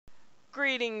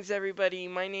Greetings everybody,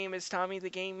 my name is Tommy the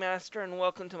Game Master and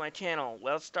welcome to my channel.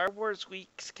 Well, Star Wars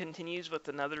Weeks continues with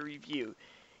another review.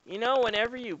 You know,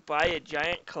 whenever you buy a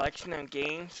giant collection of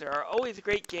games, there are always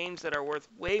great games that are worth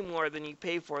way more than you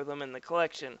pay for them in the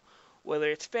collection.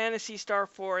 Whether it's Phantasy Star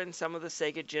 4 in some of the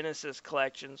Sega Genesis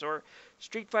collections, or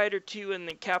Street Fighter 2 in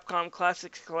the Capcom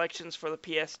Classics collections for the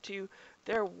PS2,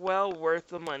 they're well worth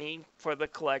the money for the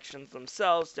collections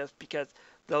themselves just because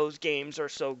those games are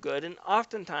so good and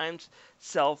oftentimes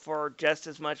sell for just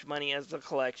as much money as the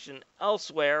collection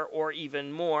elsewhere or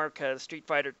even more because Street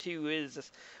Fighter 2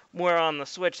 is more on the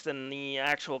Switch than the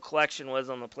actual collection was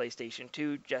on the PlayStation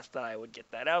 2, just that I would get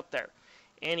that out there.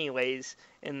 Anyways,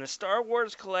 in the Star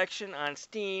Wars collection on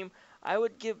Steam, I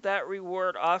would give that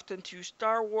reward often to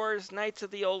Star Wars Knights of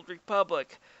the Old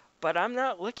Republic. But I'm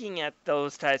not looking at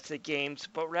those types of games,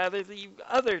 but rather the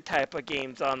other type of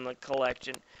games on the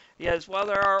collection. Because while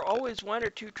there are always one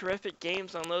or two terrific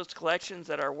games on those collections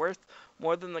that are worth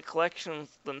more than the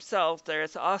collections themselves, there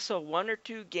is also one or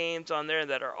two games on there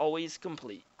that are always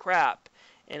complete crap.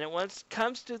 And when it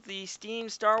comes to the Steam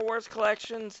Star Wars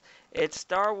collections, it's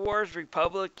Star Wars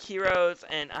Republic Heroes,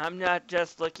 and I'm not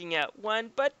just looking at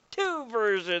one, but two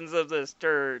versions of this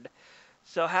turd.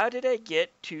 So how did I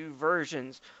get two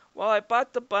versions? Well, I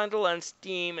bought the bundle on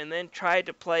Steam and then tried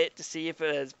to play it to see if it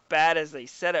was as bad as they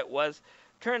said it was.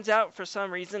 Turns out, for some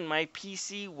reason, my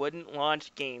PC wouldn't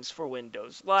launch games for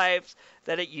Windows Live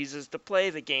that it uses to play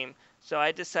the game. So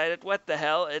I decided, what the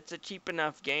hell, it's a cheap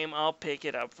enough game, I'll pick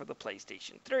it up for the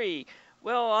PlayStation 3.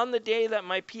 Well, on the day that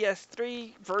my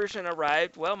PS3 version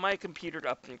arrived, well, my computer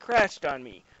up and crashed on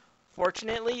me.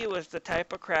 Fortunately, it was the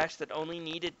type of crash that only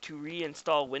needed to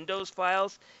reinstall Windows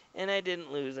files, and I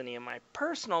didn't lose any of my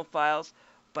personal files,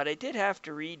 but I did have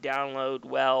to re-download,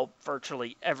 well,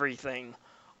 virtually everything.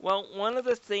 Well, one of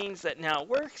the things that now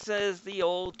works is the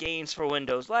old games for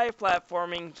Windows Live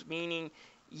platforming, meaning,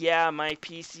 yeah, my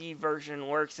PC version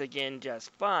works again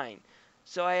just fine.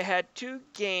 So I had two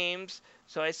games,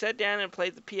 so I sat down and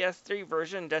played the PS3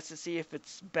 version just to see if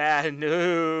it's bad.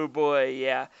 No, boy,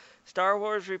 yeah. Star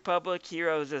Wars Republic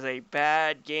Heroes is a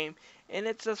bad game, and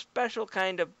it's a special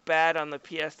kind of bad on the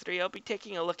PS3. I'll be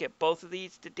taking a look at both of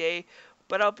these today,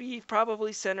 but I'll be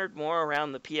probably centered more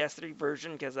around the PS3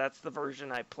 version because that's the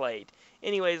version I played.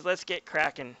 Anyways, let's get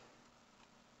cracking.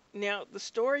 Now, the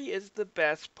story is the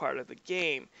best part of the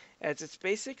game, as it's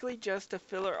basically just a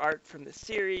filler arc from the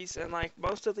series, and like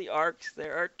most of the arcs,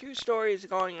 there are two stories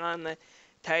going on that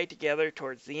tie together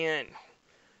towards the end.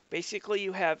 Basically,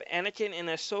 you have Anakin and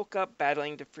Ahsoka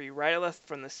battling to free Rylith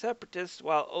from the Separatists,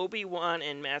 while Obi-Wan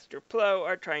and Master Plo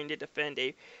are trying to defend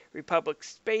a Republic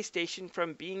space station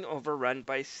from being overrun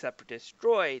by Separatist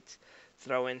droids.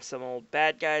 Throw in some old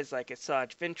bad guys like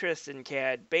Asajj Ventress and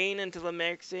Cad Bane into the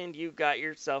mix, and you got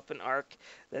yourself an arc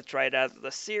that's right out of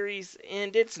the series,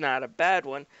 and it's not a bad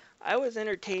one. I was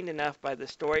entertained enough by the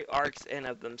story arcs and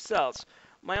of themselves.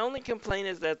 My only complaint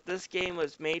is that this game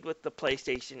was made with the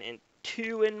PlayStation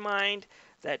 2 in mind.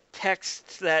 That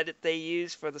text that they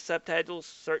use for the subtitles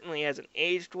certainly hasn't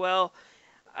aged well.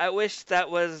 I wish that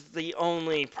was the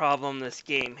only problem this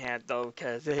game had though,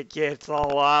 because it gets a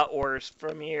lot worse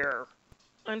from here.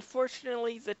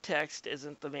 Unfortunately, the text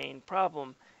isn't the main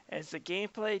problem, as the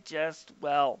gameplay just,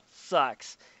 well,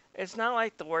 sucks. It's not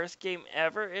like the worst game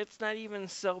ever, it's not even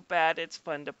so bad it's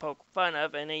fun to poke fun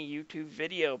of in a YouTube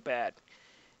video bad.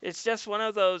 It's just one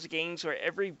of those games where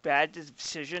every bad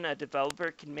decision a developer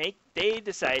can make, they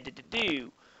decided to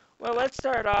do. Well, let's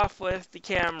start off with the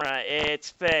camera.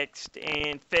 It's fixed,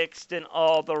 and fixed in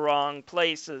all the wrong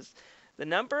places. The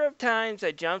number of times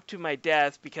I jumped to my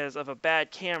death because of a bad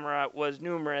camera was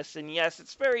numerous, and yes,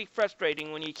 it's very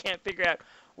frustrating when you can't figure out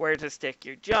where to stick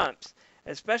your jumps.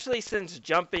 Especially since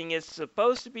jumping is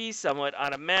supposed to be somewhat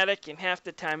automatic, and half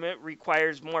the time it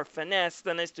requires more finesse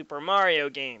than a Super Mario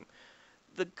game.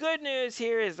 The good news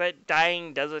here is that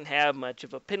dying doesn't have much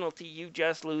of a penalty, you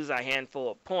just lose a handful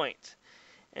of points.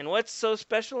 And what's so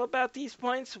special about these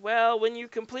points? Well, when you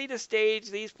complete a stage,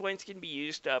 these points can be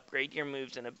used to upgrade your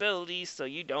moves and abilities so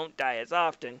you don't die as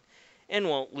often and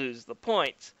won't lose the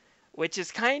points. Which is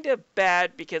kind of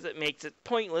bad because it makes it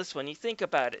pointless when you think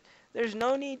about it. There's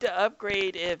no need to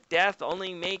upgrade if death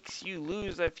only makes you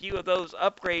lose a few of those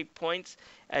upgrade points,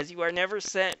 as you are never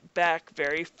sent back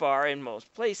very far in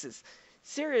most places.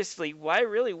 Seriously, why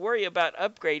really worry about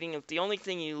upgrading if the only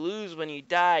thing you lose when you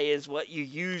die is what you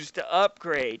use to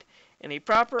upgrade? In a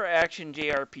proper action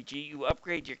JRPG, you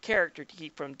upgrade your character to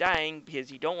keep from dying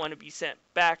because you don't want to be sent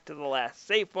back to the last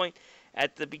save point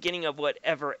at the beginning of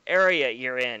whatever area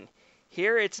you're in.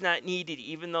 Here it's not needed,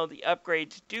 even though the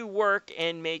upgrades do work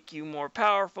and make you more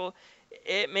powerful.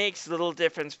 it makes little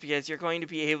difference because you're going to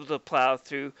be able to plow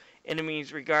through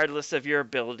enemies regardless of your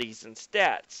abilities and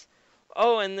stats.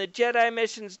 Oh, and the Jedi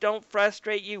missions don't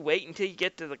frustrate you. Wait until you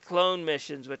get to the clone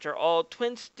missions, which are all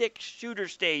twin-stick shooter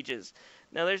stages.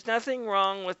 Now, there's nothing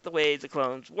wrong with the way the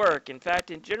clones work. In fact,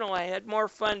 in general, I had more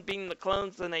fun being the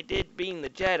clones than I did being the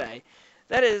Jedi.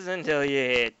 That is until you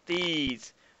hit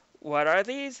these. What are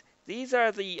these? These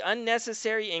are the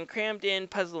unnecessary and crammed-in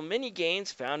puzzle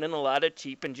mini-games found in a lot of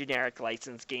cheap and generic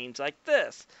licensed games like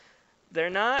this. They're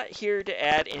not here to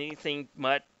add anything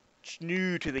much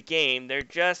new to the game. They're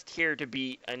just here to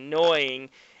be annoying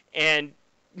and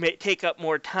take up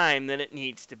more time than it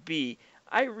needs to be.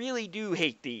 I really do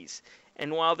hate these.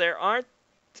 And while there aren't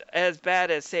as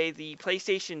bad as, say, the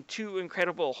PlayStation 2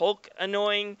 Incredible Hulk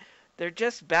annoying, they're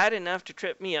just bad enough to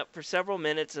trip me up for several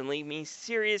minutes and leave me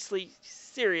seriously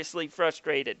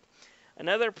frustrated.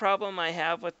 Another problem I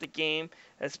have with the game,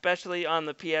 especially on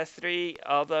the PS3,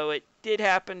 although it did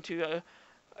happen to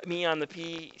me on the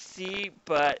PC,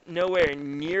 but nowhere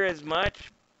near as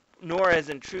much, nor as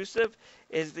intrusive,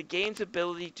 is the game's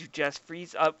ability to just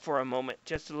freeze up for a moment,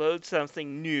 just to load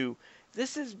something new.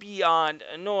 This is beyond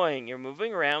annoying. You're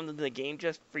moving around and the game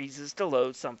just freezes to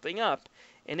load something up.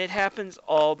 And it happens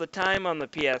all the time on the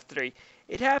PS3.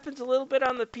 It happens a little bit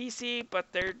on the PC, but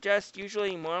they're just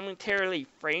usually momentarily.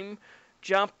 Frame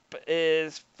jump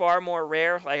is far more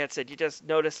rare. Like I said, you just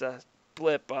notice a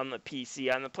blip on the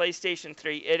PC. On the PlayStation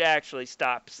 3, it actually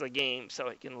stops the game so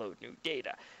it can load new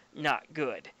data. Not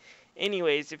good.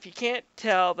 Anyways, if you can't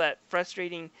tell, that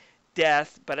frustrating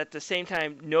death, but at the same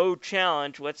time no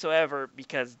challenge whatsoever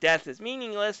because death is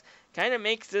meaningless, kind of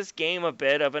makes this game a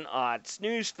bit of an odd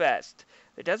snooze fest.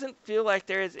 It doesn't feel like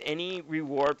there is any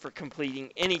reward for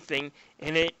completing anything,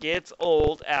 and it gets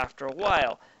old after a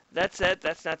while. That said,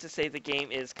 that's not to say the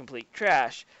game is complete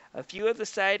trash. A few of the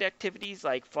side activities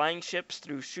like flying ships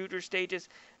through shooter stages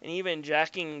and even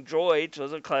jacking droids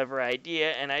was a clever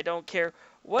idea, and I don't care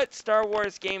what Star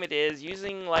Wars game it is,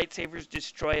 using lightsabers to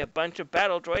destroy a bunch of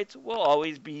battle droids will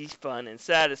always be fun and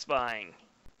satisfying.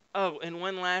 Oh, and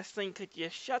one last thing, could you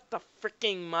shut the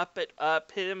freaking Muppet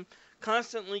up? Him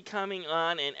constantly coming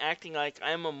on and acting like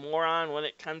I'm a moron when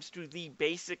it comes to the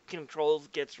basic controls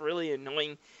gets really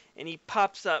annoying, and he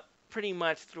pops up pretty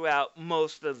much throughout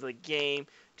most of the game,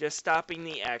 just stopping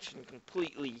the action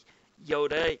completely.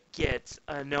 Yoda gets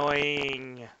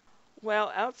annoying.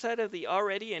 Well, outside of the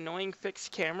already annoying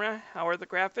fixed camera, how are the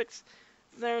graphics?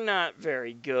 They're not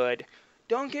very good.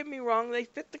 Don't get me wrong, they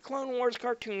fit the Clone Wars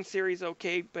cartoon series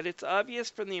okay, but it's obvious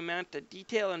from the amount of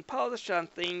detail and polish on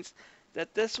things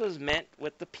that this was meant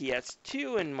with the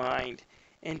PS2 in mind.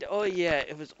 And oh yeah,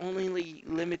 it was only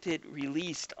limited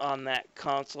released on that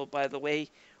console, by the way.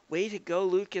 Way to go,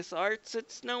 LucasArts.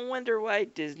 It's no wonder why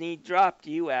Disney dropped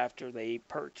you after they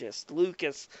purchased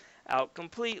Lucas out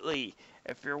completely.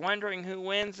 If you're wondering who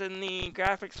wins in the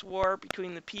graphics war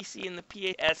between the PC and the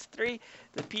PS3,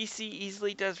 the PC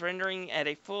easily does rendering at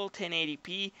a full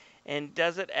 1080p and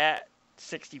does it at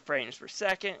 60 frames per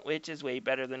second, which is way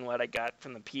better than what I got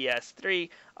from the PS3,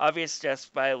 obvious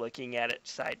just by looking at it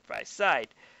side by side.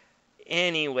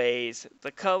 Anyways,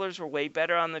 the colors were way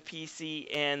better on the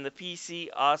PC, and the PC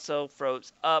also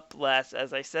froze up less.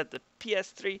 As I said, the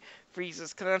PS3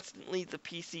 freezes constantly, the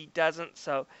PC doesn't,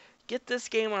 so get this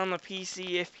game on the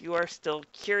PC if you are still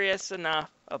curious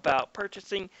enough about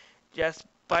purchasing. Just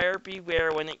buyer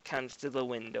beware when it comes to the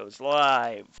Windows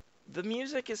Live. The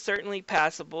music is certainly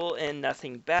passable and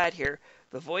nothing bad here.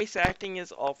 The voice acting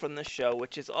is all from the show,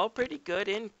 which is all pretty good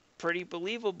and pretty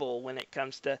believable when it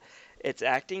comes to its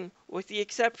acting, with the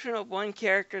exception of one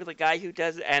character, the guy who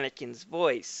does Anakin's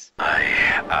voice. I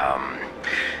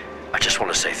just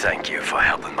want to say thank you for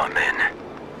helping my men.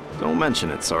 Don't mention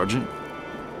it, Sergeant.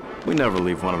 We never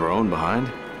leave one of our own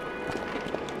behind.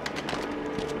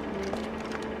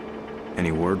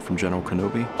 Any word from General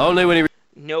Kenobi? Only when he...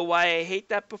 Know why I hate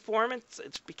that performance?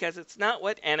 It's because it's not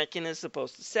what Anakin is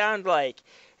supposed to sound like.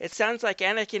 It sounds like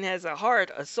Anakin has a heart,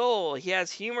 a soul, he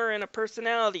has humor and a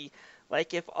personality.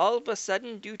 Like if all of a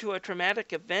sudden, due to a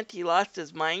traumatic event, he lost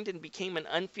his mind and became an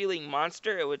unfeeling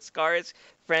monster, it would scar his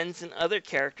friends and other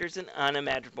characters in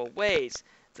unimaginable ways.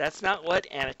 That's not what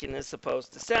Anakin is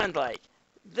supposed to sound like.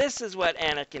 This is what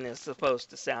Anakin is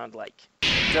supposed to sound like.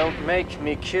 Don't make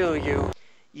me kill you.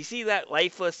 You see that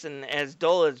lifeless and as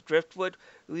dull as driftwood?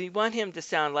 We want him to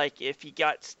sound like if he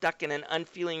got stuck in an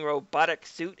unfeeling robotic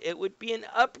suit, it would be an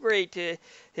upgrade to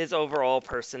his overall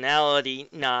personality,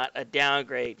 not a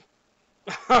downgrade.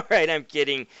 Alright, I'm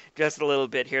kidding just a little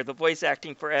bit here. The voice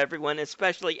acting for everyone,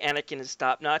 especially Anakin, is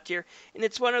top-notch here, and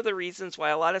it's one of the reasons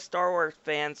why a lot of Star Wars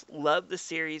fans love the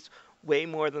series way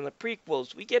more than the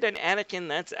prequels. We get an Anakin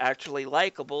that's actually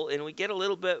likable, and we get a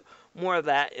little bit more of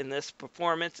that in this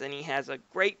performance, and he has a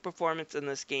great performance in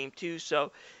this game too.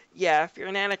 So yeah, if you're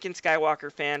an Anakin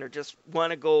Skywalker fan or just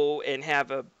want to go and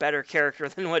have a better character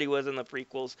than what he was in the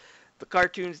prequels, the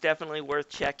cartoon's definitely worth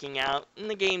checking out, and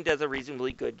the game does a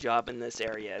reasonably good job in this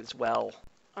area as well.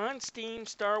 On Steam,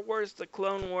 Star Wars The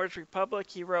Clone Wars Republic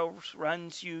Heroes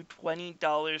runs you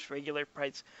 $20 regular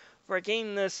price. For a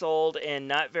game this old and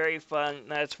not very fun,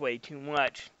 that's way too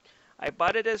much. I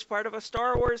bought it as part of a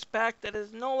Star Wars pack that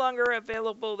is no longer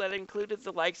available that included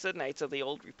the likes of Knights of the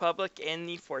Old Republic and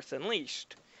The Force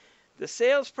Unleashed. The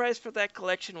sales price for that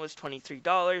collection was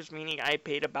 $23, meaning I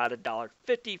paid about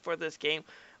 $1.50 for this game,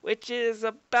 which is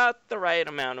about the right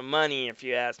amount of money if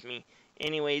you ask me.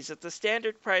 Anyways, at the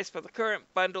standard price for the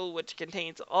current bundle, which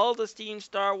contains all the Steam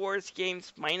Star Wars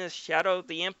games minus Shadow of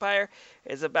the Empire,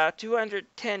 is about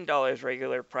 $210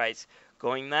 regular price.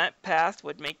 Going that path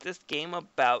would make this game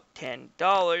about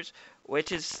 $10,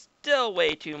 which is still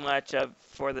way too much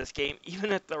for this game,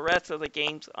 even if the rest of the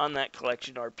games on that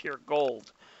collection are pure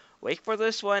gold. Wait for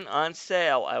this one on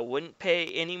sale. I wouldn't pay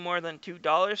any more than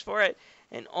 $2 for it,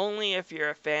 and only if you're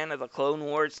a fan of the Clone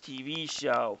Wars TV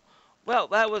show. Well,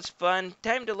 that was fun.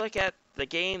 Time to look at the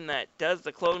game that does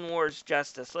the Clone Wars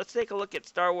justice. Let's take a look at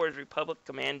Star Wars Republic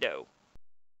Commando.